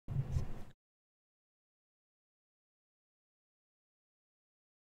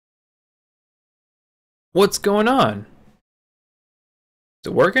What's going on? Is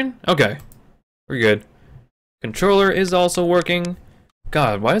it working? Okay. We're good. Controller is also working.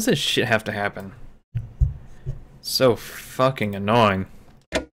 God, why does this shit have to happen? So fucking annoying.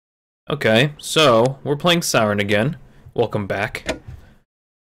 Okay, so we're playing Siren again. Welcome back.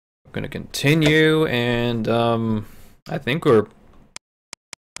 We're gonna continue, and I think we're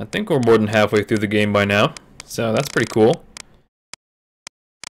more than halfway through the game by now. So that's pretty cool.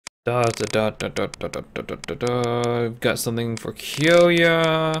 We've got something for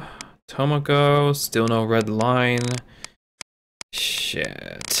Kyoya, Tomoko, still no red line.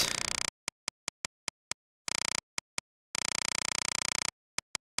 Shit.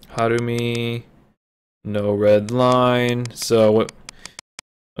 Harumi, no red line. So what?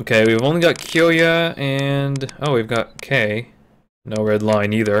 Okay, we've only got Kyoya and we've got K. No red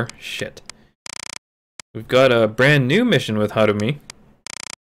line either. Shit. We've got a brand new mission with Harumi.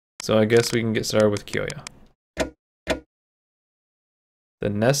 So I guess we can get started with Kyoya. The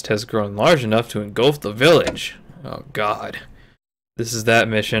nest has grown large enough to engulf the village. Oh god. This is that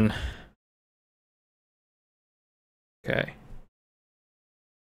mission. Okay.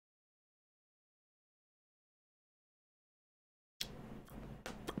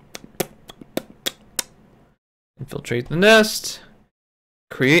 Infiltrate the nest.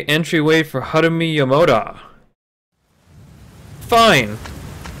 Create entryway for Harumi Yamoda. Fine.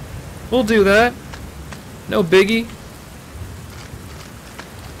 We'll do that. No biggie.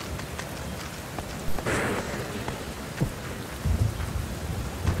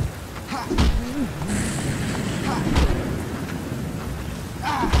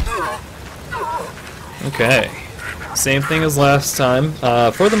 Okay. Same thing as last time,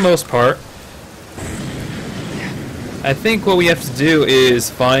 for the most part. I think what we have to do is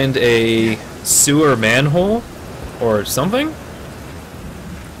find a sewer manhole or something.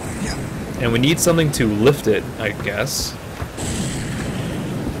 And we need something to lift it, I guess.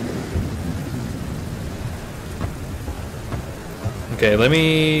 Okay, let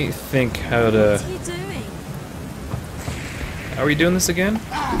me think how to... What are you doing? How are we doing this again?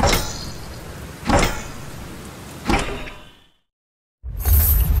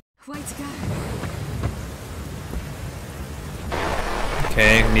 Way to go.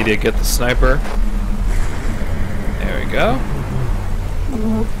 Okay, need to get the sniper. There we go.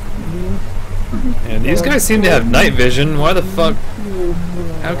 And these guys seem to have night vision. Why the fuck?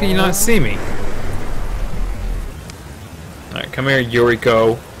 How can you not see me? Alright, come here,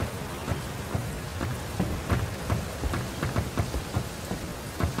 Yuriko.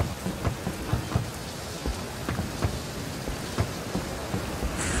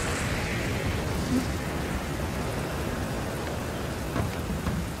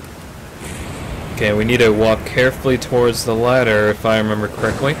 Okay, we need to walk carefully towards the ladder, if I remember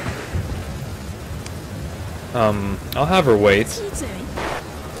correctly. I'll have her wait. What are you doing?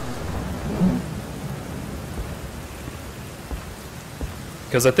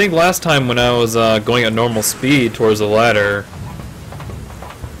 Because I think last time when I was going at normal speed towards the ladder,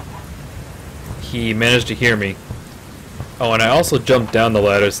 he managed to hear me. Oh, and I also jumped down the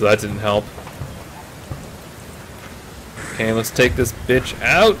ladder, so that didn't help. Okay, let's take this bitch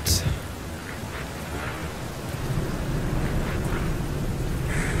out.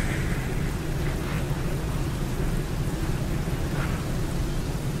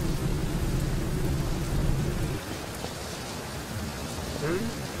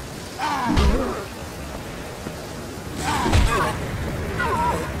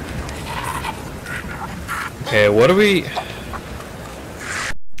 Okay, what do we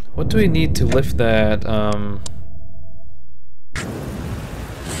need to lift that,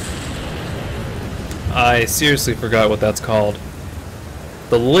 I seriously forgot what that's called.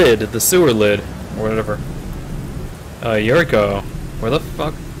 The lid, the sewer lid, or whatever. Yuriko, where the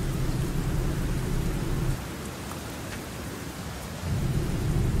fuck?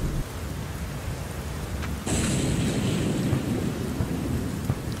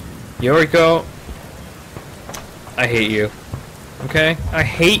 Yuriko, I hate you. Okay? I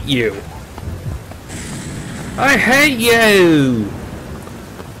hate you. I hate you!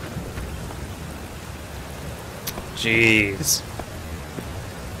 Jeez.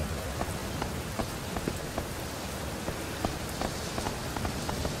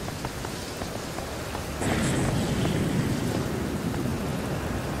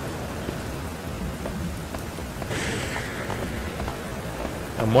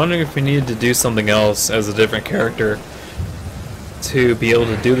 I'm wondering if we needed to do something else as a different character to be able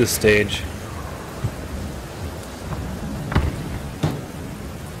to do this stage.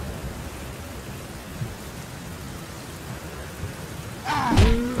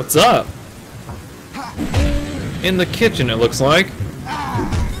 What's up? In the kitchen, it looks like.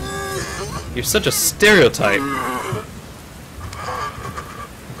 You're such a stereotype.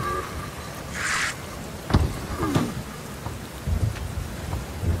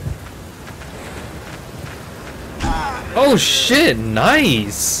 Oh shit,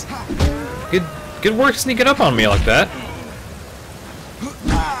 nice! Good work sneaking up on me like that.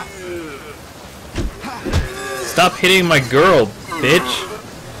 Stop hitting my girl, bitch.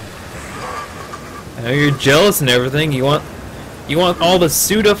 I know you're jealous and everything. You want all the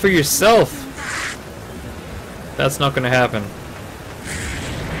Suda for yourself. That's not gonna happen.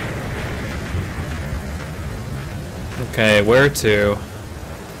 Okay, where to?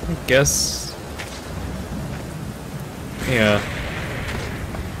 I guess. Yeah.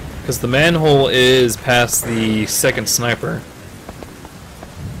 Because the manhole is past the second sniper.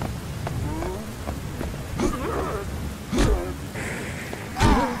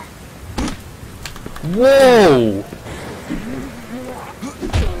 Whoa!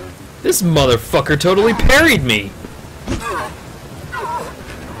 This motherfucker totally parried me!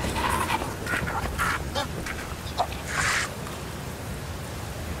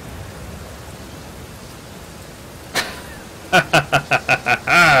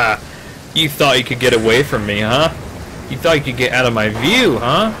 You thought you could get away from me, huh? You thought you could get out of my view,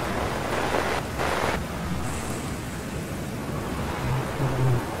 huh?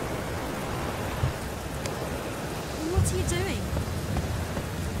 What are you doing?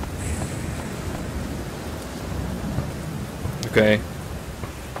 Okay.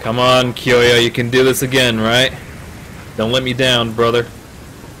 Come on, Kyoya, you can do this again, right? Don't let me down, brother.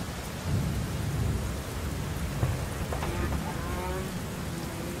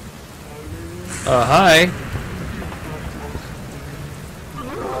 Hi.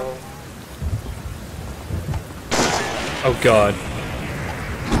 Oh god.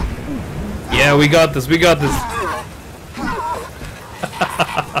 Yeah, we got this, we got this.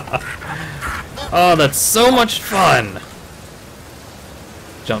 Oh, that's so much fun.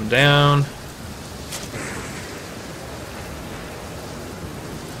 Jump down.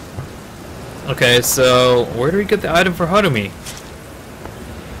 Okay, so where do we get the item for Harumi?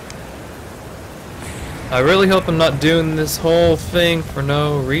 I really hope I'm not doing this whole thing for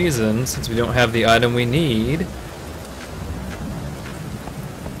no reason, since we don't have the item we need.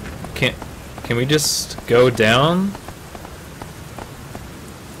 Can we just go down?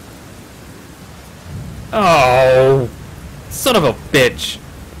 Oh, son of a bitch.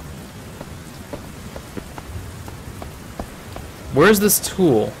 Where's this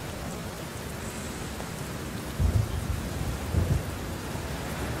tool?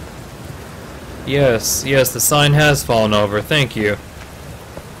 Yes, yes, the sign has fallen over, thank you.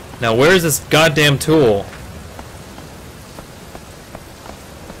 Now where's this goddamn tool?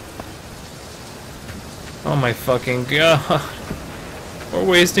 Oh my fucking god. We're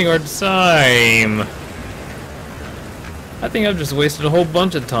wasting our time. I think I've just wasted a whole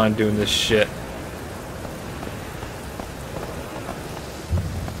bunch of time doing this shit.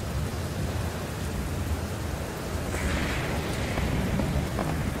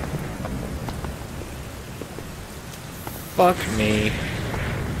 Fuck me.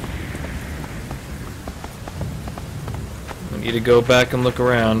 I need to go back and look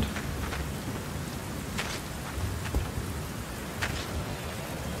around.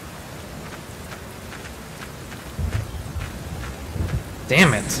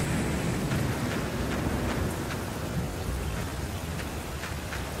 Damn it.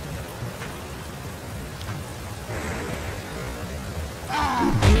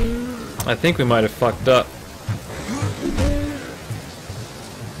 I think we might have fucked up.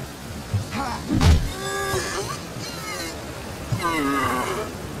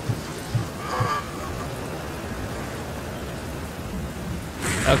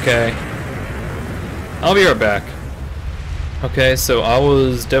 Okay. I'll be right back. Okay, so I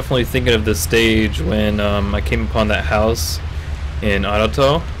was definitely thinking of this stage when I came upon that house in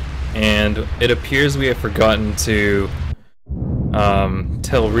Arato, and it appears we have forgotten to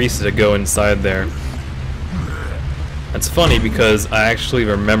tell Risa to go inside there. That's funny because I actually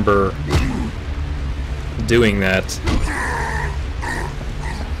remember doing that.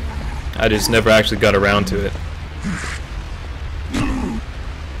 I just never actually got around to it.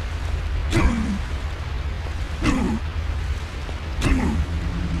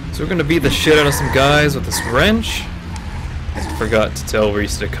 So we're gonna beat the shit out of some guys with this wrench. Forgot to tell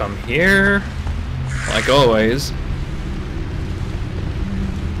Reese to come here, like always.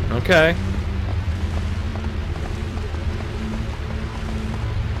 Okay.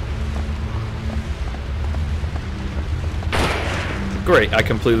 Great, I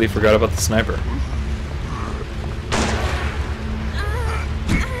completely forgot about the sniper.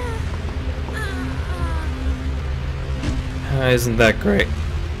 Isn't that great?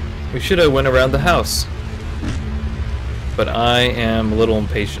 We should have went around the house. But I am a little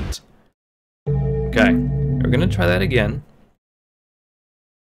impatient. Okay, we're gonna try that again.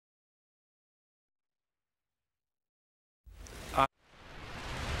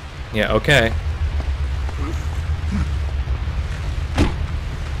 Yeah, okay.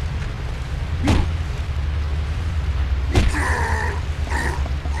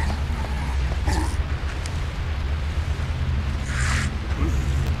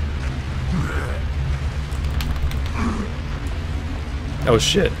 Oh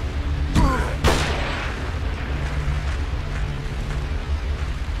shit.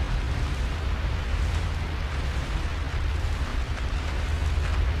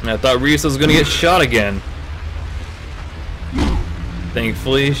 I thought Risa was gonna get shot again.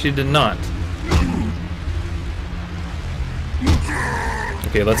 Thankfully, she did not.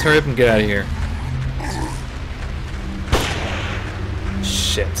 Okay, let's hurry up and get out of here.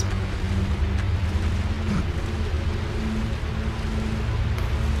 Shit.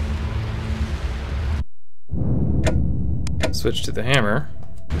 Switch to the hammer.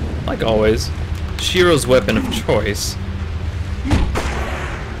 Like always, Shiro's weapon of choice.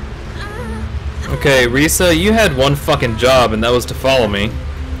 Okay, Risa, you had one fucking job, and that was to follow me.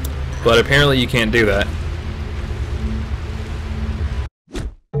 But apparently you can't do that.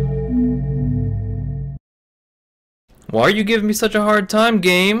 Why are you giving me such a hard time,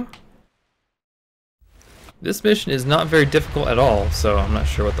 game? This mission is not very difficult at all, so I'm not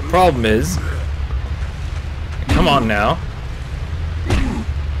sure what the problem is. Come on now.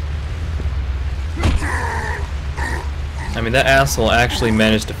 I mean, that asshole actually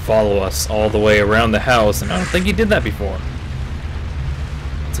managed to follow us all the way around the house, and I don't think he did that before.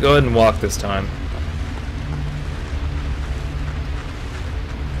 Let's go ahead and walk this time.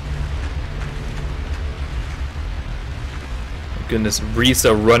 Goodness,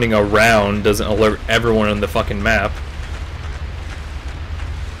 Risa running around doesn't alert everyone on the fucking map.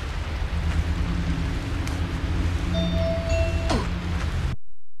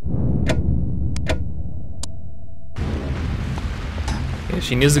 Yeah,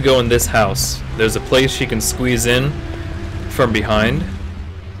 she needs to go in this house. There's a place she can squeeze in from behind.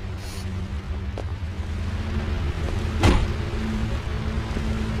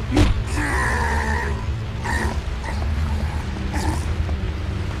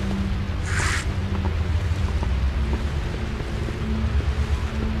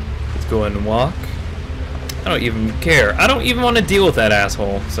 Go ahead and walk. I don't even care. I don't even want to deal with that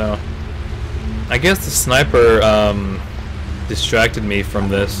asshole, so... I guess the sniper, distracted me from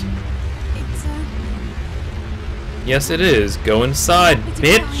this. Yes, it is. Go inside,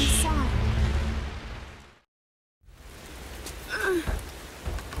 bitch!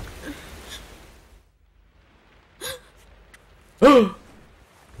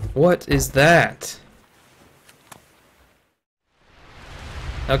 What is that?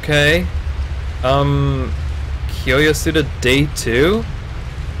 Okay. Kyoya Suda day 2?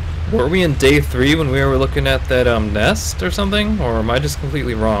 Were we in day 3 when we were looking at that nest or something? Or am I just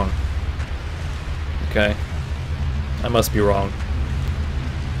completely wrong? Okay. I must be wrong.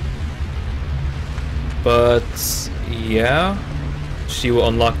 But yeah. She will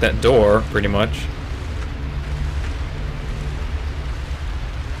unlock that door, pretty much.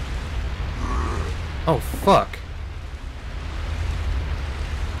 Oh fuck.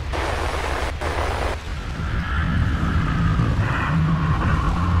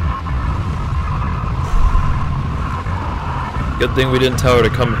 Good thing we didn't tell her to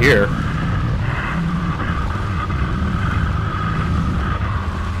come here.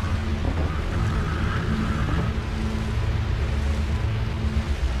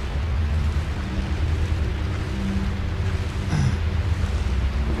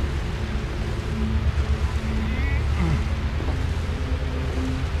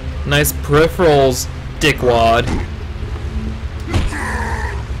 Nice peripherals, dickwad.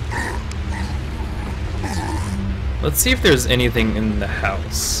 Let's see if there's anything in the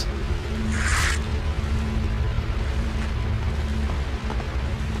house.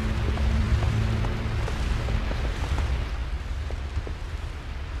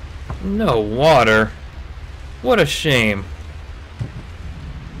 No water. What a shame.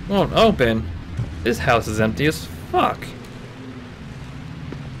 Won't open. This house is empty as fuck.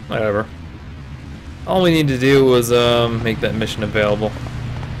 Whatever. All we need to do was make that mission available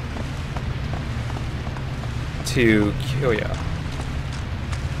to Kyoya.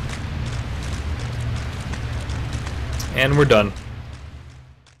 And we're done.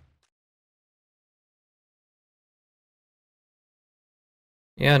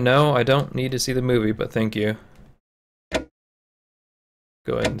 Yeah, no, I don't need to see the movie, but thank you.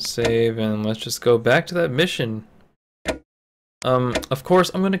 Go ahead and save, and let's just go back to that mission. Of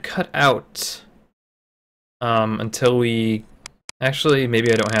course, I'm gonna cut out until we... Actually,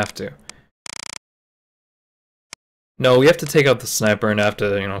 maybe I don't have to. No, we have to take out the sniper and have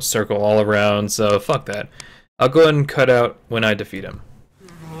to, you know, circle all around, so fuck that. I'll go ahead and cut out when I defeat him.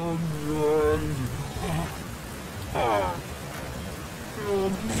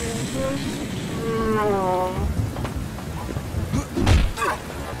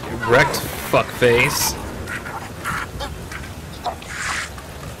 Wrecked fuckface.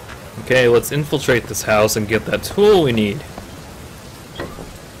 Okay, let's infiltrate this house and get that tool we need.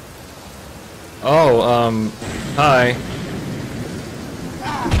 Oh, hi.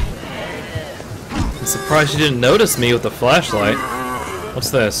 I'm surprised you didn't notice me with the flashlight. What's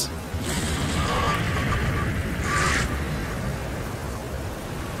this?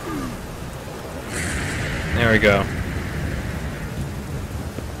 There we go.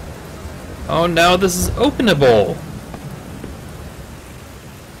 Oh, now this is openable!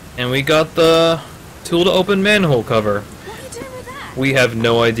 And we got the tool to open manhole cover. What are you doing with that? We have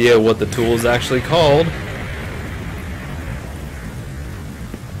no idea what the tool is actually called.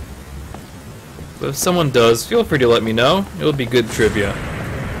 But if someone does, feel free to let me know. It'll be good trivia.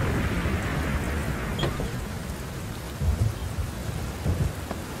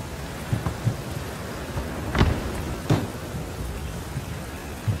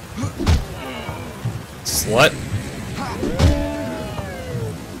 Slut.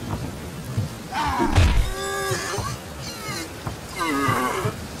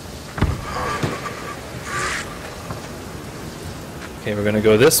 Okay, we're gonna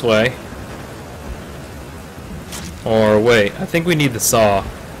go this way. Or wait, I think we need the saw.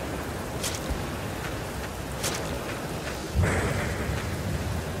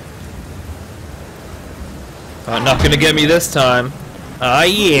 Not gonna get me this time. Ah,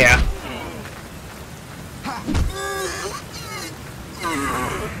 yeah.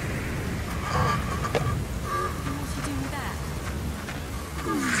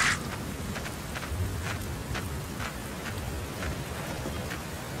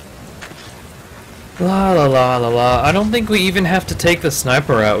 La la la la la. I don't think we even have to take the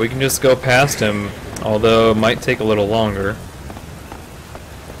sniper out. We can just go past him, although it might take a little longer.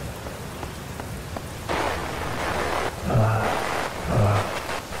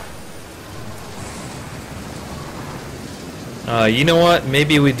 You know what?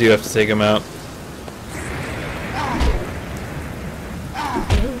 Maybe we do have to take him out.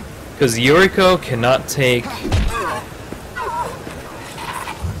 Because Yuriko cannot take...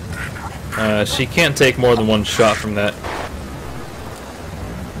 she can't take more than one shot from that.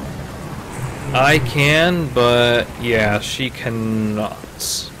 I can, but yeah, she cannot.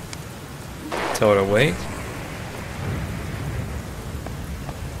 Tell her to wait.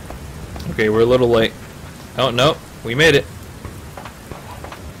 Okay, we're a little late. Oh, no, we made it.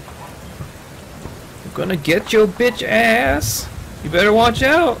 I'm gonna get your bitch ass. You better watch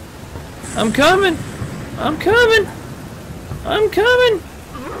out. I'm coming. I'm coming. I'm coming.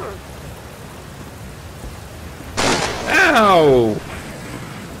 Ow!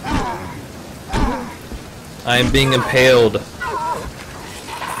 I am being impaled.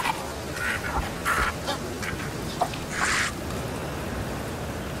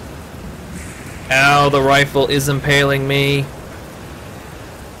 Ow, the rifle is impaling me.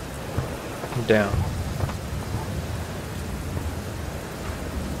 I'm down.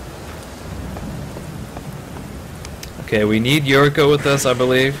 Okay, we need Yuriko with us, I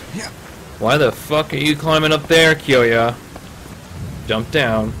believe. Why the fuck are you climbing up there, Kyoya? Jump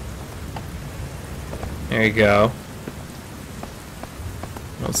down. There you go.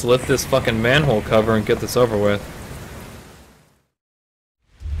 Let's lift this fucking manhole cover and get this over with.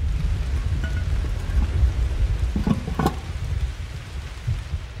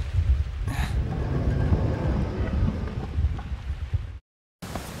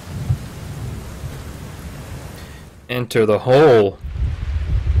 Enter the hole.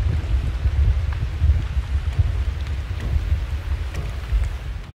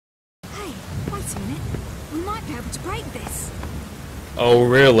 Hey, wait a minute. We might be able to break this. Oh,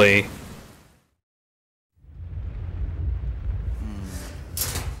 really?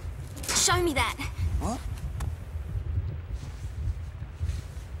 Show me that. What?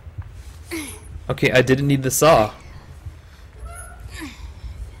 Okay, I didn't need the saw.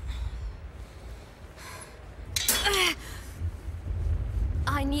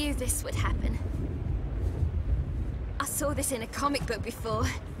 I knew this would happen. I saw this in a comic book before.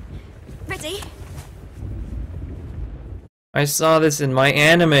 Ready? I saw this in my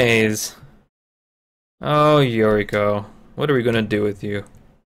animes. Oh, Yuriko. What are we gonna do with you?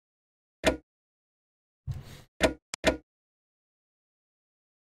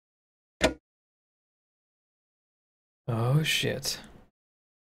 Oh shit.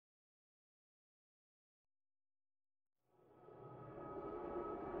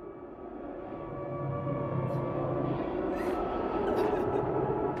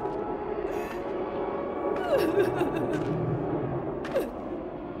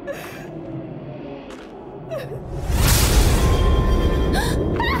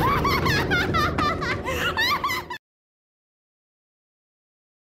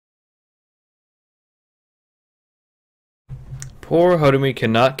 Poor Hodemi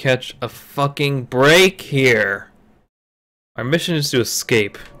cannot catch a fucking break here. Our mission is to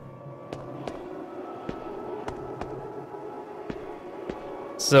escape.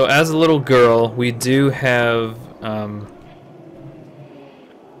 So as a little girl, we do have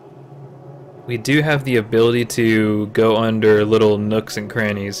the ability to go under little nooks and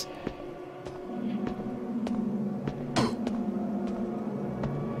crannies.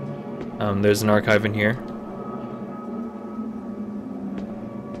 There's an archive in here.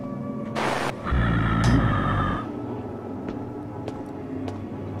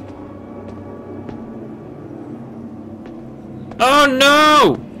 Oh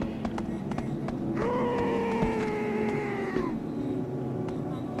no!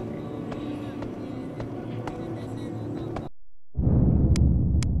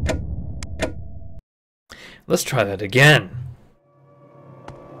 Let's try that again.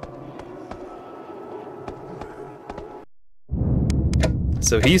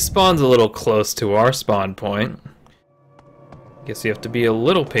 So he spawns a little close to our spawn point. Guess you have to be a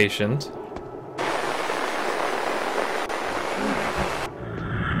little patient.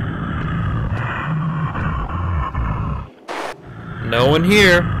 No one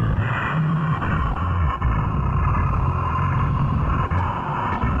here.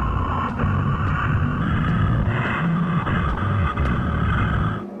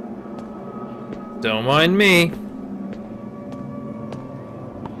 Don't mind me.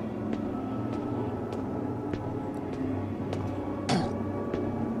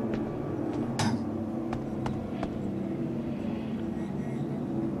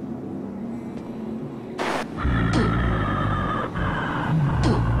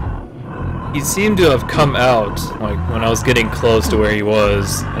 He seemed to have come out, like, when I was getting close to where he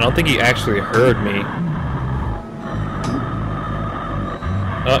was. I don't think he actually heard me.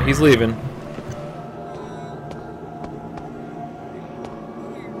 Oh, he's leaving.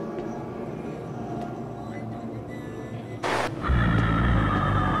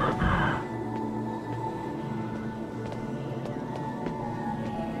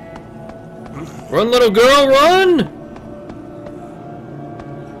 Run, little girl, run!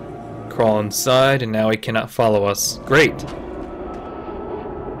 Crawl inside, and now he cannot follow us. Great.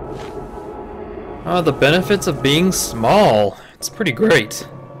 Ah, the benefits of being small. It's pretty great.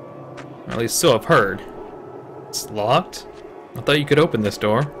 Or at least so I've heard. It's locked? I thought you could open this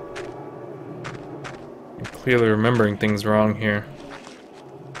door. I'm clearly remembering things wrong here.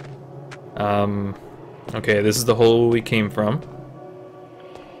 Okay, this is the hole we came from.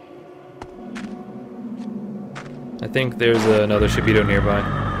 I think there's another Shibito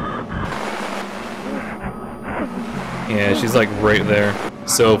nearby. Yeah, she's like right there.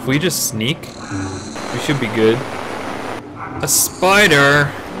 So if we just sneak, we should be good. A spider?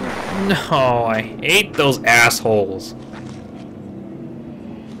 No, I hate those assholes.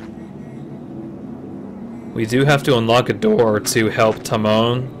 We do have to unlock a door to help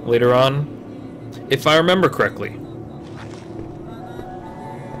Tamon later on, if I remember correctly.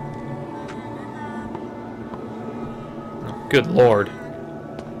 Good lord.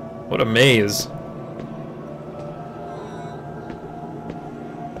 What a maze.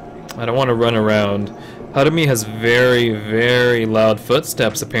 I don't want to run around. Hadami has very, very loud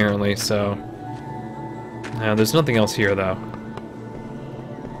footsteps apparently, so... No, there's nothing else here though.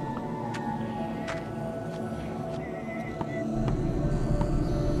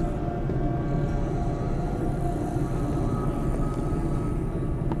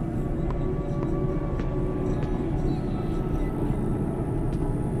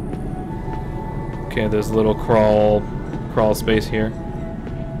 Okay, there's a little crawl space here.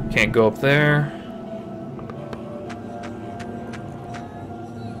 Can't go up there.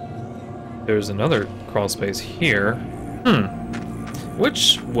 There's another crawl space here.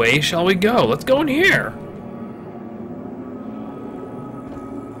 Which way shall we go? Let's go in here.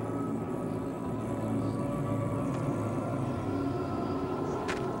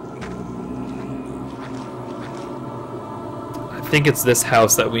 I think it's this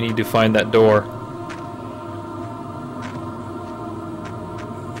house that we need to find that door.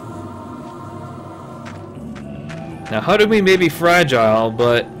 Now, Hadumi may be fragile,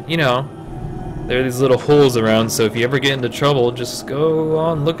 but, you know, There are these little holes around, so if you ever get into trouble, just go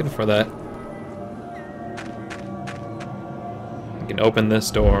on looking for that. You can open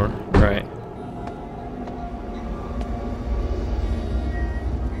this door, right.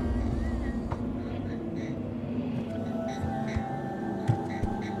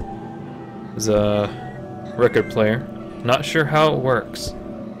 There's a record player. Not sure how it works.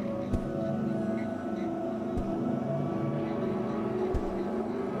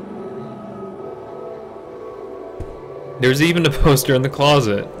 There's even a poster in the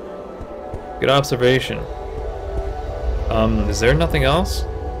closet. Good observation. Is there nothing else?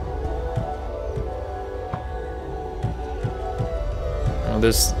 Oh,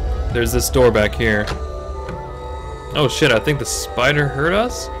 there's this door back here. Oh shit, I think the spider hurt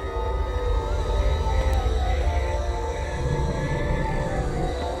us?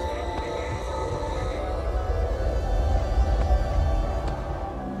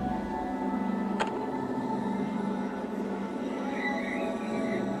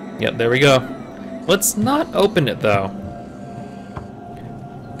 Yep, there we go. Let's not open it though,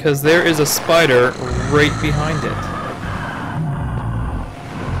 because there is a spider right behind it.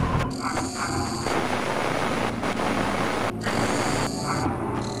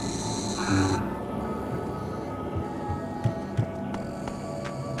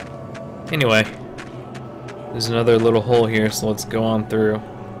 Anyway, there's another little hole here, so let's go on through.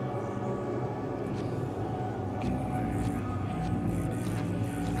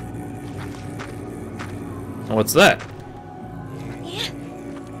 What's that?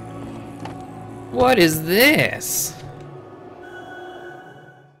 What is this?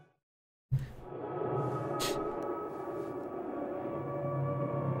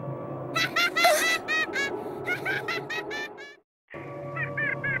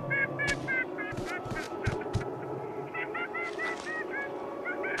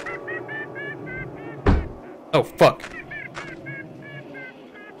 Oh, fuck.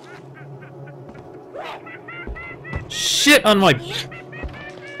 Shit on my...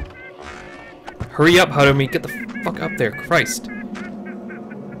 Hurry up, Harumi, get the fuck up there, Christ.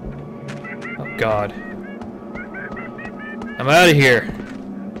 Oh god. I'm out of here.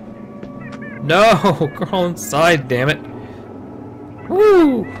 No, crawl inside, damn it.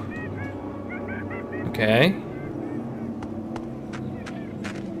 Woo! Okay.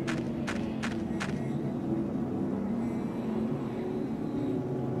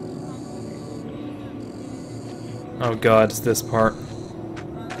 Oh god, it's this part.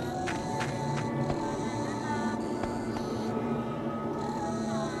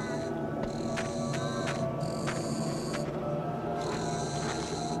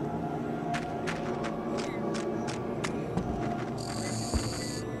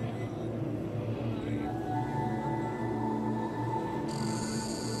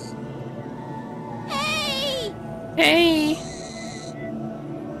 Hey!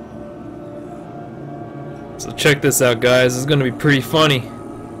 So check this out, guys. This is gonna be pretty funny.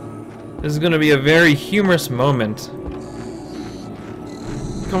 This is gonna be a very humorous moment.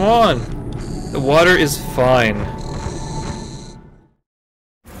 Come on! The water is fine.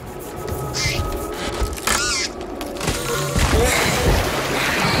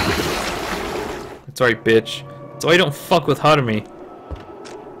 That's right, bitch. That's why you don't fuck with Harumi.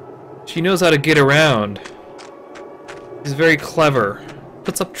 She knows how to get around. She's very clever.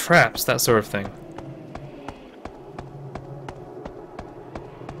 Puts up traps, that sort of thing.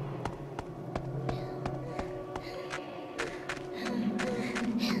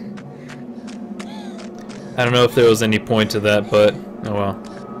 I don't know if there was any point to that, but oh well.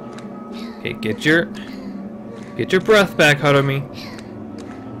 Okay, get your breath back, Harumi.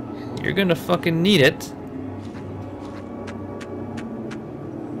 You're gonna fucking need it.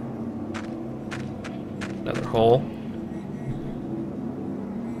 Another hole.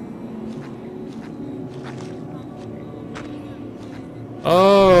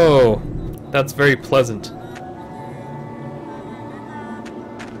 Oh, that's very pleasant.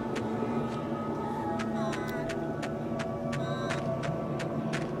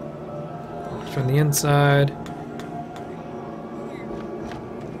 From the inside.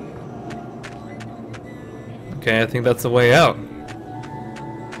 Okay, I think that's the way out.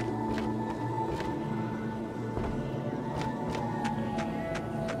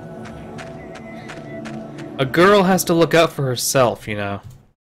 A girl has to look out for herself, you know.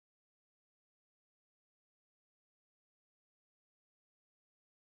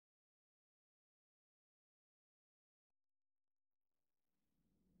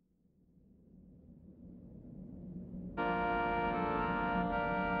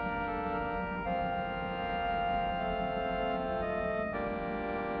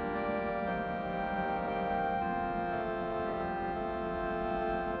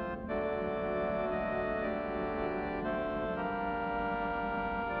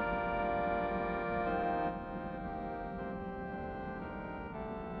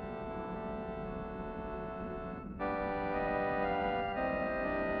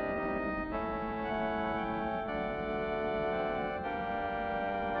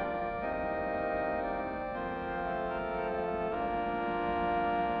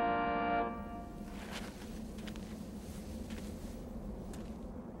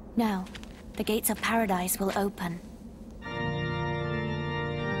 Now, the gates of paradise will open.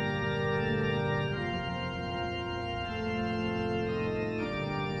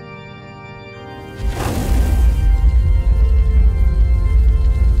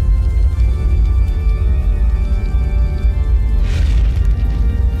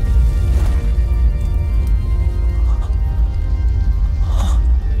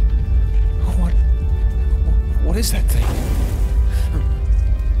 What is that thing?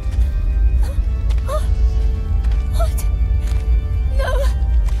 What? No!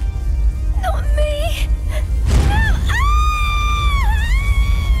 Not me! No!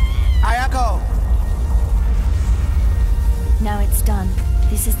 Ayako! Now it's done.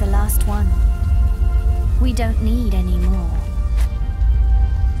 This is the last one. We don't need any more.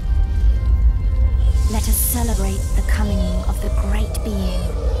 Let us celebrate the coming of the great being.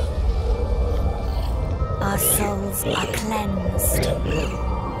 Our souls are cleansed.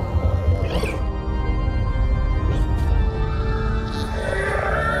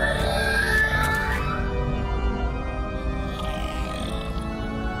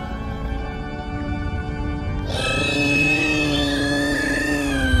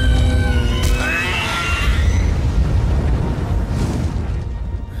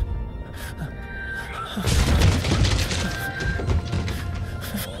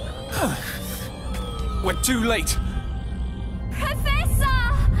 We're too late! Professor!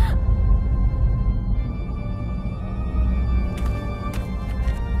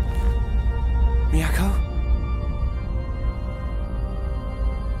 Miyako?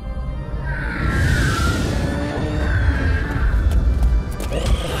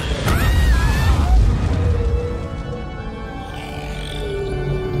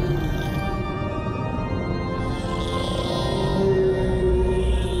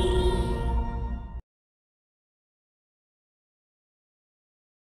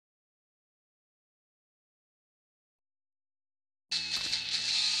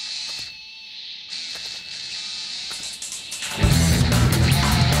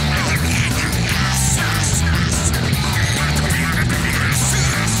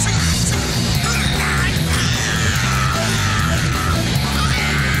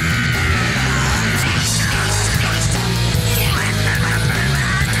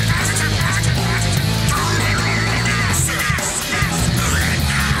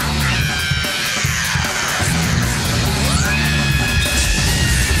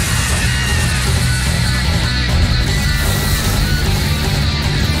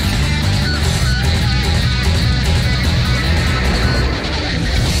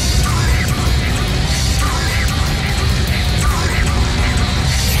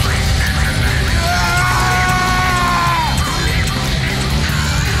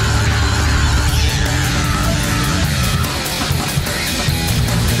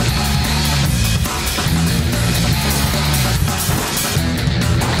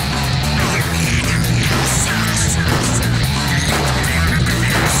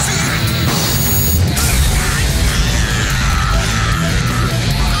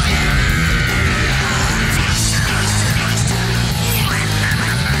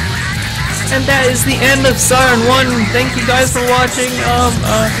 And that is the end of Siren 1. Thank you guys for watching.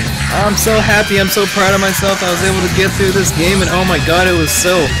 I'm so happy. I'm so proud of myself. I was able to get through this game, and oh my god, it was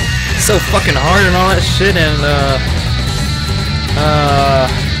so fucking hard and all that shit. And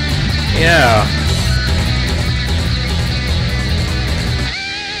yeah.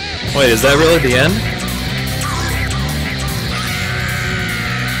 Wait, is that really the end?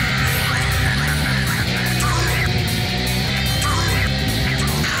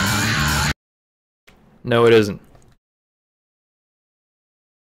 No, it isn't.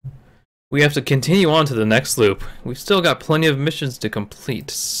 We have to continue on to the next loop. We've still got plenty of missions to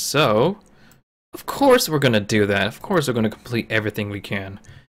complete, so of course we're gonna do that. Of course we're gonna complete everything we can.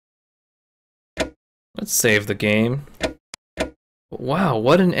 Let's save the game. Wow,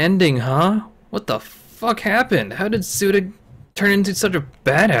 what an ending, huh? What the fuck happened? How did Suda turn into such a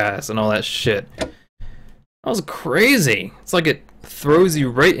badass and all that shit? That was crazy. It's like it throws you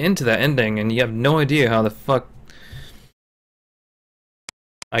right into that ending and you have no idea how the fuck.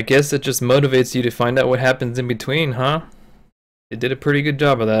 I guess it just motivates you to find out what happens in between, huh? They did a pretty good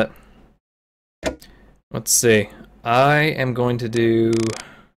job of that. Let's see. I am going to do...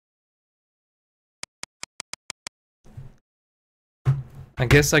 I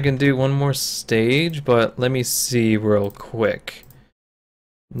guess I can do one more stage, but let me see real quick.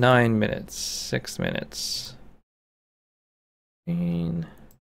 9 minutes, 6 minutes. We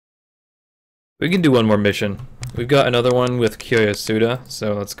can do one more mission. We've got another one with Kyoya Suda,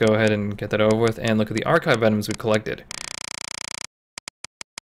 so let's go ahead and get that over with and look at the archive items we collected.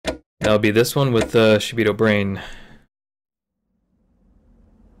 That'll be this one with the Shibito brain.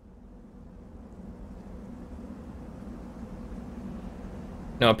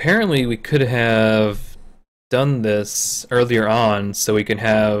 Now apparently we could have done this earlier on so we can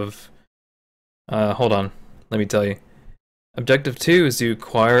have... hold on, let me tell you. Objective 2 is to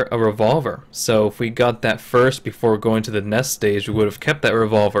acquire a revolver. So if we got that first before going to the nest stage, we would have kept that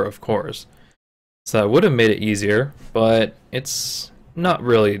revolver, of course. So that would have made it easier, but it's not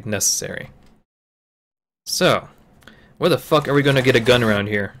really necessary. So, where the fuck are we gonna get a gun around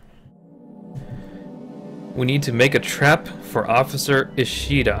here? We need to make a trap for Officer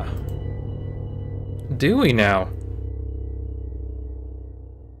Ishida. Do we now?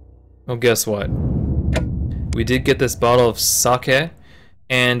 Well, guess what? We did get this bottle of sake,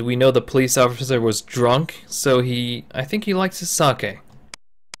 and we know the police officer was drunk, so I think he likes his sake.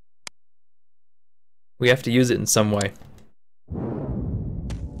 We have to use it in some way.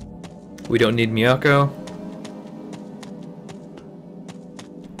 We don't need Miyako.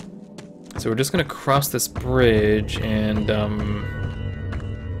 So we're just gonna cross this bridge and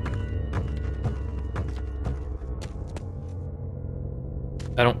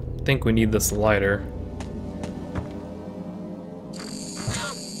I don't think we need this lighter.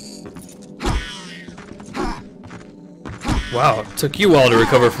 Wow, it took you all to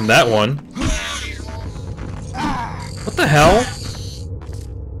recover from that one. What the hell?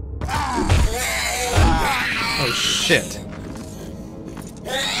 Oh shit.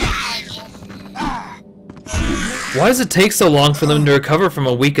 Why does it take so long for them to recover from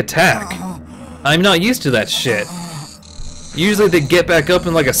a weak attack? I'm not used to that shit. Usually they get back up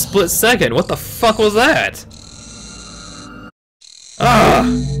in like a split second. What the fuck was that? Ah!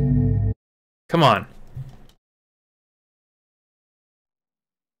 Come on.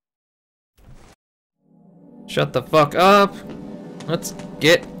 Shut the fuck up. Let's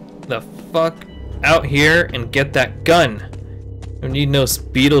get the fuck out here and get that gun. I don't need no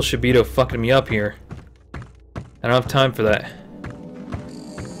Speedo Shibito fucking me up here. I don't have time for that.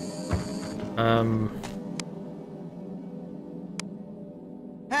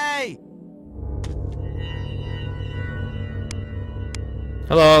 Hey!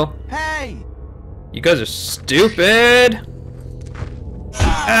 Hello? Hey! You guys are stupid!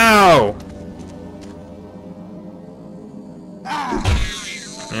 Ow!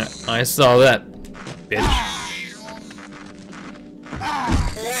 Yeah, I saw that, bitch.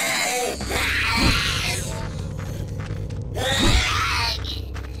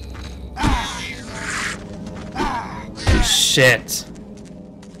 Shit.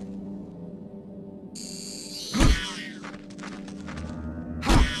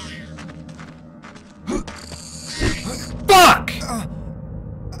 Fuck!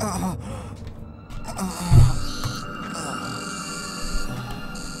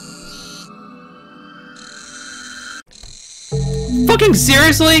 Fucking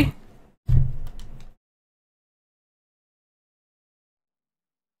seriously?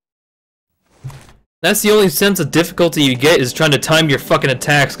 That's the only sense of difficulty you get, is trying to time your fucking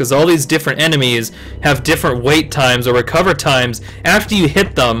attacks, because all these different enemies have different wait times or recover times after you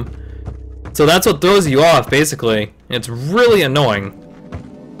hit them. So that's what throws you off, basically. And it's really annoying.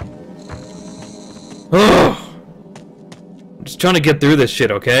 Ugh. I'm just trying to get through this shit,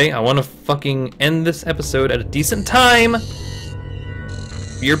 okay? I want to fucking end this episode at a decent time.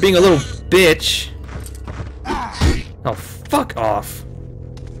 You're being a little bitch. Oh, fuck off.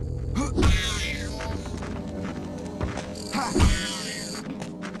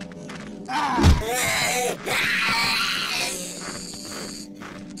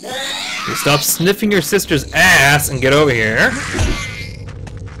 You stop sniffing your sister's ass and get over here.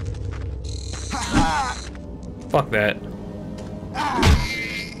 Fuck that.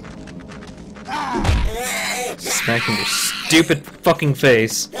 Smacking your stupid fucking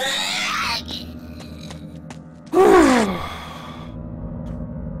face.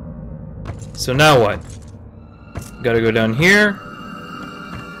 So now what? Gotta go down here.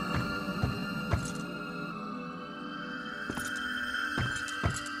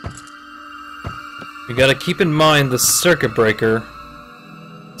 We gotta keep in mind the circuit breaker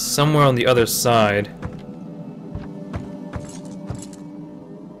somewhere on the other side.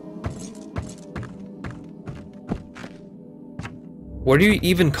 What are you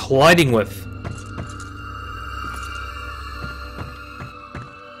even colliding with?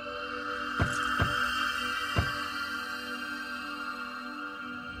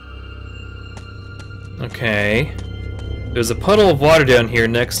 Okay. There's a puddle of water down here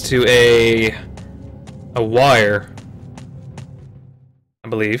next to a wire, I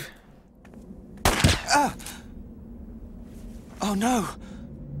believe. Oh no!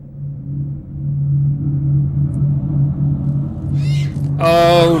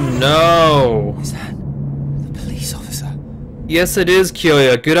 Oh no! Is that the police officer? Yes, it is,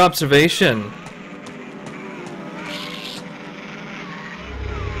 Kyoya. Good observation.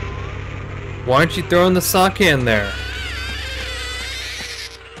 Why aren't you throwing the sake in there?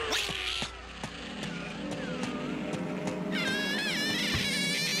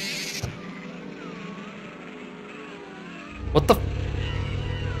 What the?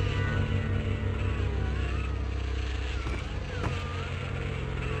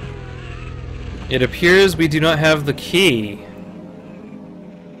 It appears we do not have the key.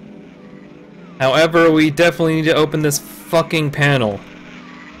 However, we definitely need to open this fucking panel.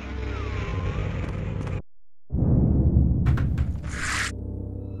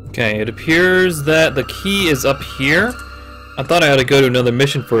 Okay, it appears that the key is up here. I thought I had to go to another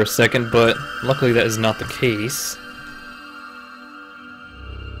mission for a second, but luckily that is not the case.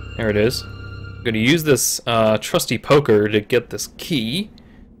 There it is. I'm gonna use this trusty poker to get this key.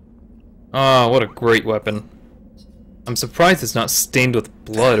 Ah, what a great weapon. I'm surprised it's not stained with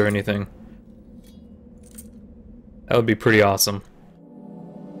blood or anything. That would be pretty awesome.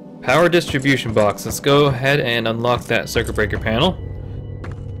 Power distribution box. Let's go ahead and unlock that circuit breaker panel.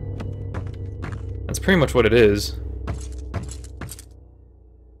 That's pretty much what it is.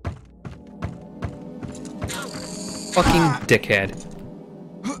 Fucking dickhead.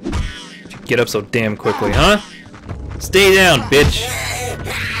 Get up so damn quickly, huh? Stay down, bitch!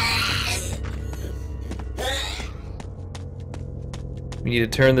 We need to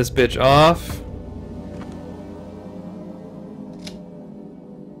turn this bitch off.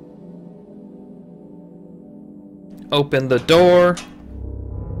 Open the door.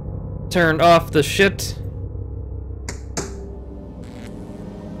 Turn off the shit.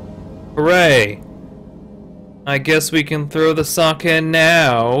 Hooray! I guess we can throw the sake in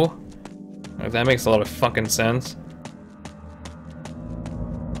now. That makes a lot of fucking sense.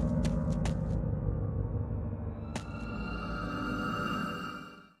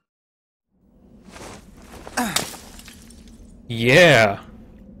 Yeah.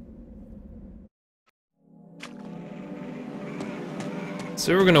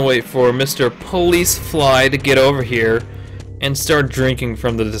 So we're gonna wait for Mr. Police Fly to get over here and start drinking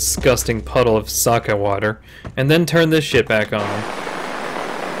from the disgusting puddle of sake water, and then turn this shit back on.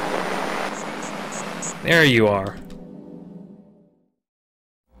 There you are.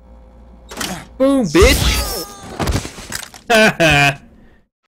 Boom, bitch! Haha!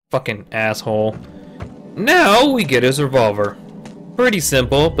 Fucking asshole. Now we get his revolver. Pretty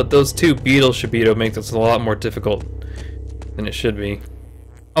simple, but those two beetles should be to make this a lot more difficult than it should be.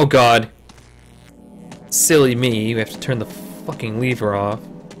 Oh god. Silly me, we have to turn the fucking lever off.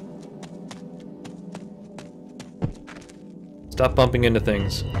 Stop bumping into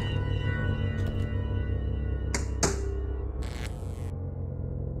things.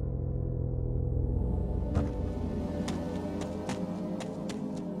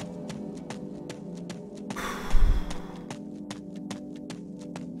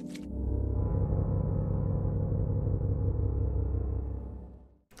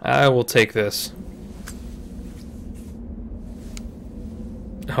 I will take this.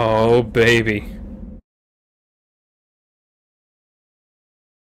 Oh, baby.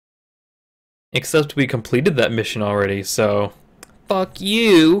 Except we completed that mission already, so... Fuck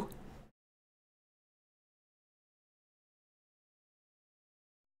you!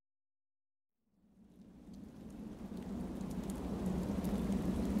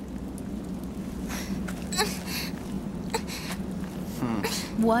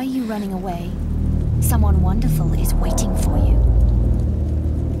 Why are you running away? Someone wonderful is waiting for you.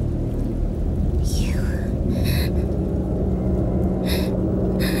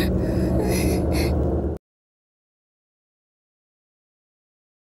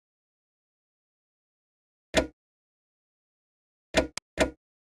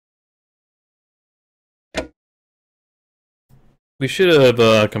 We should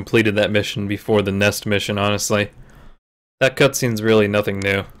have completed that mission before the Nest mission, honestly. That cutscene's really nothing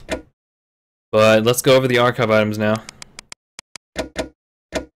new. But let's go over the archive items now.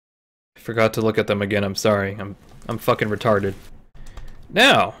 I forgot to look at them again, I'm sorry. I'm fucking retarded.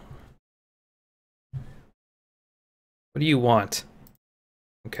 Now! What do you want?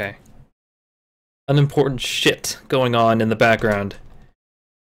 Okay. Unimportant shit going on in the background.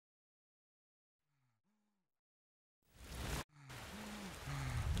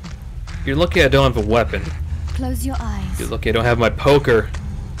 You're lucky I don't have a weapon. Close your eyes. You're lucky I don't have my poker.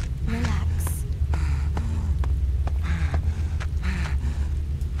 Relax.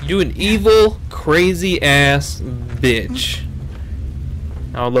 You an evil, crazy ass bitch.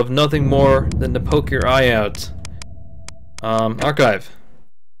 I would love nothing more than to poke your eye out. Archive.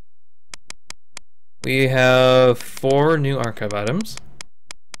 We have 4 new archive items.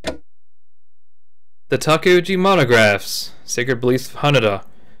 The Takeuchi Monographs, Sacred Beliefs of Hanada.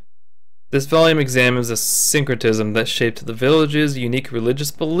 This volume examines the syncretism that shaped the village's unique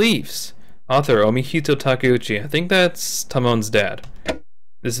religious beliefs. Author Omihito Takeuchi. I think that's Tamon's dad.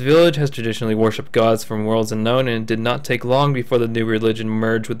 This village has traditionally worshipped gods from worlds unknown, and it did not take long before the new religion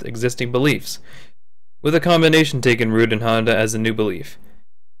merged with existing beliefs, with a combination taken root in Hanada as a new belief.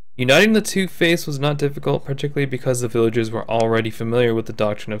 Uniting the two faiths was not difficult, particularly because the villagers were already familiar with the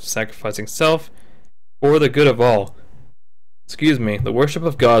doctrine of sacrificing self for the good of all. The worship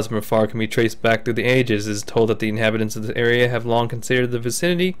of gods from afar can be traced back through the ages. It is told that the inhabitants of this area have long considered the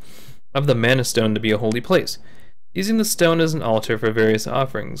vicinity of the Mana Stone to be a holy place, using the stone as an altar for various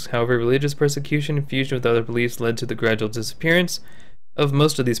offerings. However, religious persecution and fusion with other beliefs led to the gradual disappearance of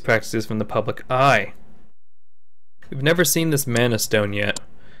most of these practices from the public eye. We've never seen this Mana Stone yet,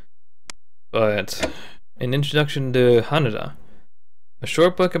 but an introduction to Hanada. A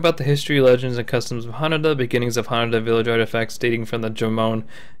short book about the history, legends, and customs of Hanada. Beginnings of Hanada village artifacts dating from the Jomon,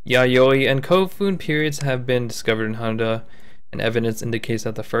 Yayoi, and Kofun periods have been discovered in Hanada, and evidence indicates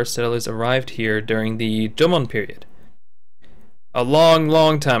that the first settlers arrived here during the Jomon period. A long,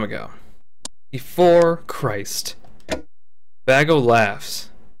 long time ago. Before Christ. Bago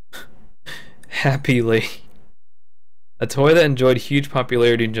laughs. Happily. A toy that enjoyed huge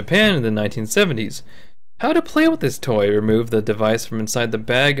popularity in Japan in the 1970s. How to play with this toy. Remove the device from inside the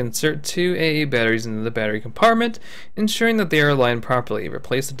bag, insert 2 AA batteries into the battery compartment, ensuring that they are aligned properly.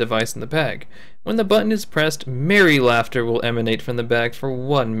 Replace the device in the bag. When the button is pressed, merry laughter will emanate from the bag for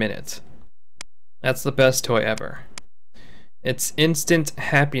 1 minute. That's the best toy ever. It's instant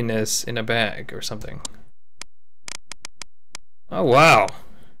happiness in a bag or something. Oh wow,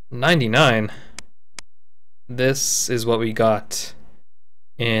 99. This is what we got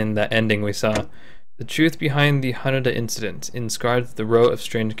in the ending we saw. The truth behind the Hanada incident, inscribed with the row of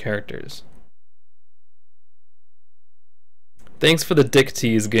strange characters. Thanks for the dick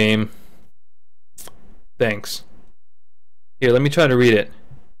tease, game. Thanks. Here, let me try to read it.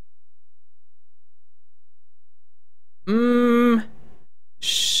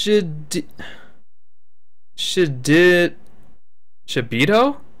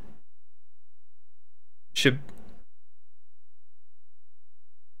 Shibito?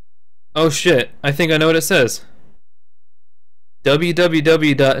 Oh shit, I think I know what it says.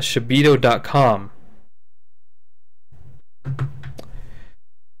 www.shibito.com.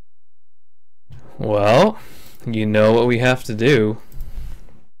 Well, you know what we have to do.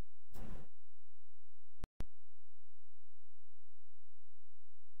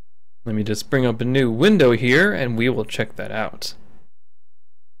 Let me just bring up a new window here and we will check that out.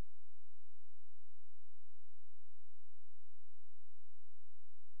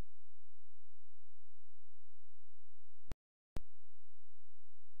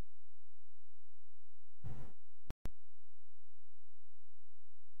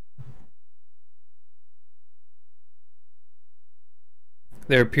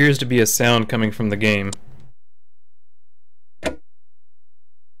 There appears to be a sound coming from the game. Look,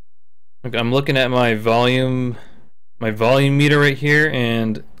 I'm looking at my volume meter right here,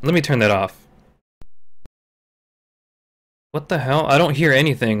 and let me turn that off. What the hell? I don't hear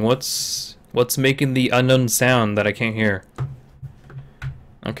anything. What's making the unknown sound that I can't hear?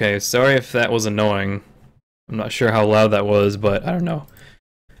 Okay, sorry if that was annoying. I'm not sure how loud that was, but I don't know.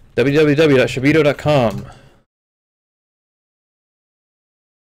 www.shibito.com.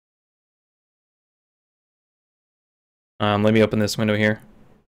 Let me open this window here.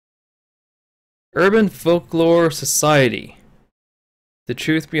 Urban Folklore Society. The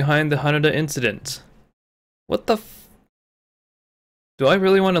truth behind the Hanada incident. What the f... Do I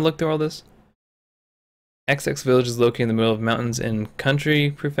really want to look through all this? XX village is located in the middle of mountains in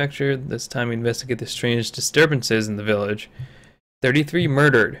Country Prefecture. This time we investigate the strange disturbances in the village. 33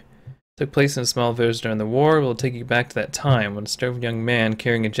 murdered. Took place in a small village during the war. We'll take you back to that time when a starving young man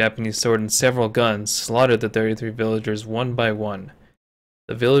carrying a Japanese sword and several guns slaughtered the 33 villagers one by one.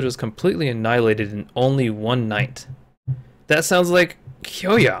 The village was completely annihilated in only one night. That sounds like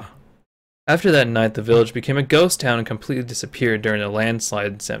Kyoya. After that night, the village became a ghost town and completely disappeared during a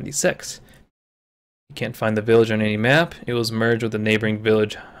landslide in 76. You can't find the village on any map. It was merged with the neighboring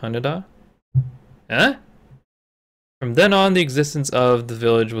village Hanada. Huh? From then on, the existence of the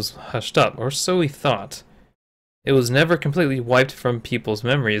village was hushed up, or so we thought. It was never completely wiped from people's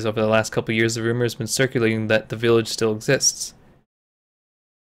memories. Over the last couple years, the rumor has been circulating that the village still exists.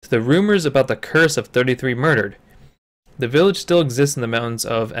 To the rumors about the curse of 33 murdered, The village still exists in the mountains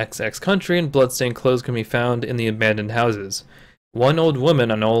of XX country, and bloodstained clothes can be found in the abandoned houses. One old woman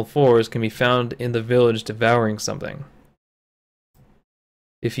on all fours can be found in the village devouring something.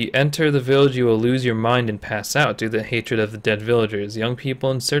 If you enter the village, you will lose your mind and pass out due to the hatred of the dead villagers. Young people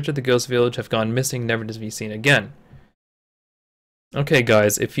in search of the ghost village have gone missing, never to be seen again. Okay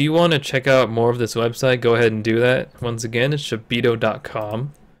guys, if you want to check out more of this website, go ahead and do that. Once again, it's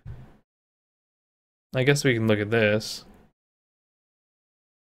shabito.com. I guess we can look at this.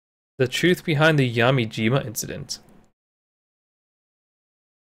 The truth behind the Yamijima incident.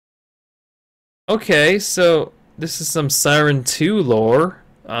 Okay, so this is some Siren 2 lore.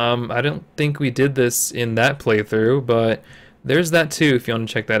 I don't think we did this in that playthrough, but there's that too if you want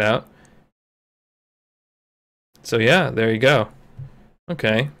to check that out. So yeah, there you go.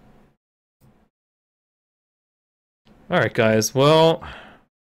 Okay. Alright guys, well,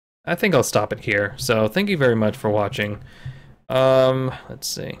 I think I'll stop it here. So thank you very much for watching. Let's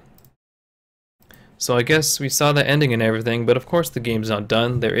see. So I guess we saw the ending and everything, but of course the game's not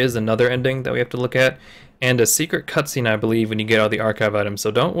done. There is another ending that we have to look at, and a secret cutscene, I believe, when you get all the archive items. So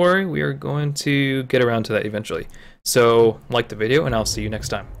don't worry, we are going to get around to that eventually. So like the video, and I'll see you next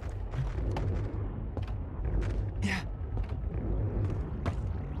time. Yeah.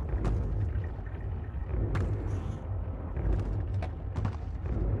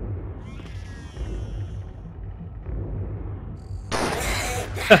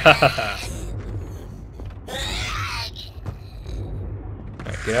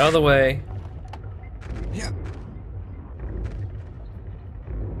 Alright, get out of the way. Yeah.